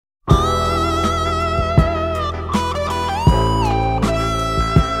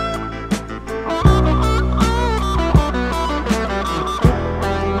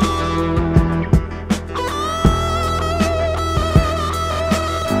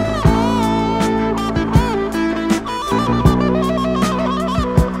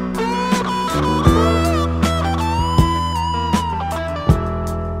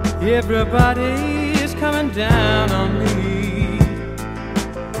Everybody's coming down on me,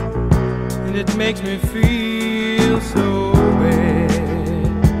 and it makes me feel so bad.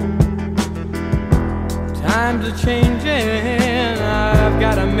 Times are changing, I've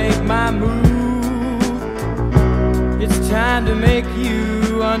gotta make my move. It's time to make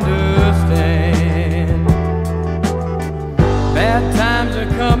you understand. Bad times are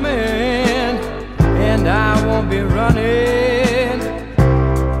coming, and I won't be running.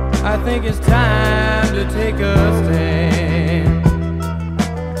 I think it's time to take a stand.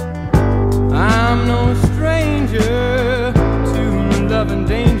 I'm no stranger to love and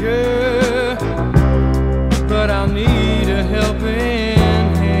danger, but I'll need a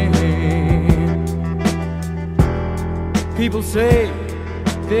helping hand. People say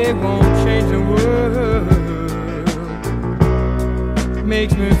they won't change the world.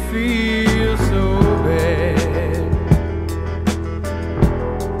 Makes me feel so bad.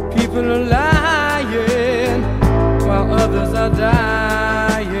 People are lying while others are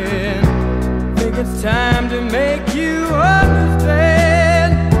dying. Think it's time to make you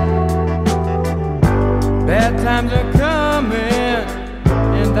understand. Bad times are coming,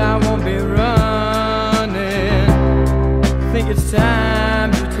 and I won't be running. Think it's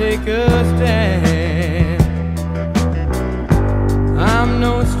time to take a stand. I'm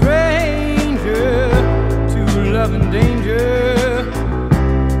no stranger to love and danger,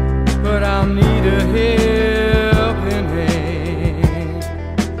 but I'll need a helping hand.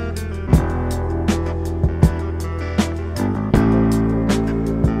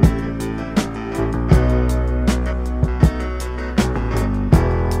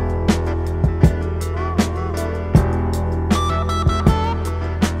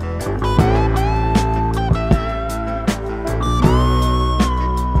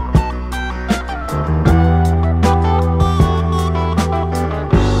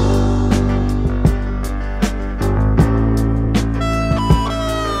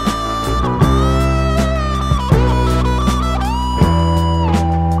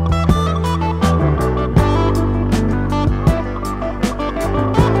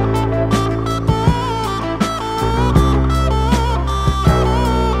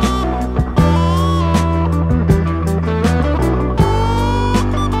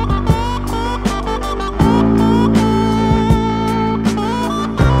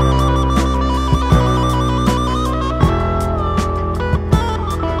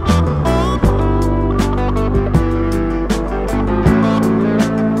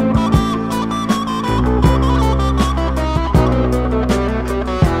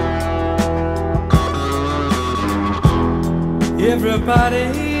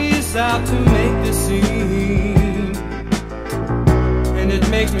 Everybody's out to make the scene, and it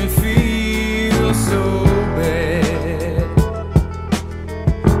makes me feel so bad.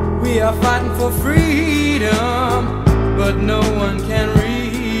 We are fighting for freedom, but no one can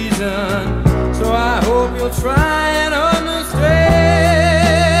reason. So I hope you'll try and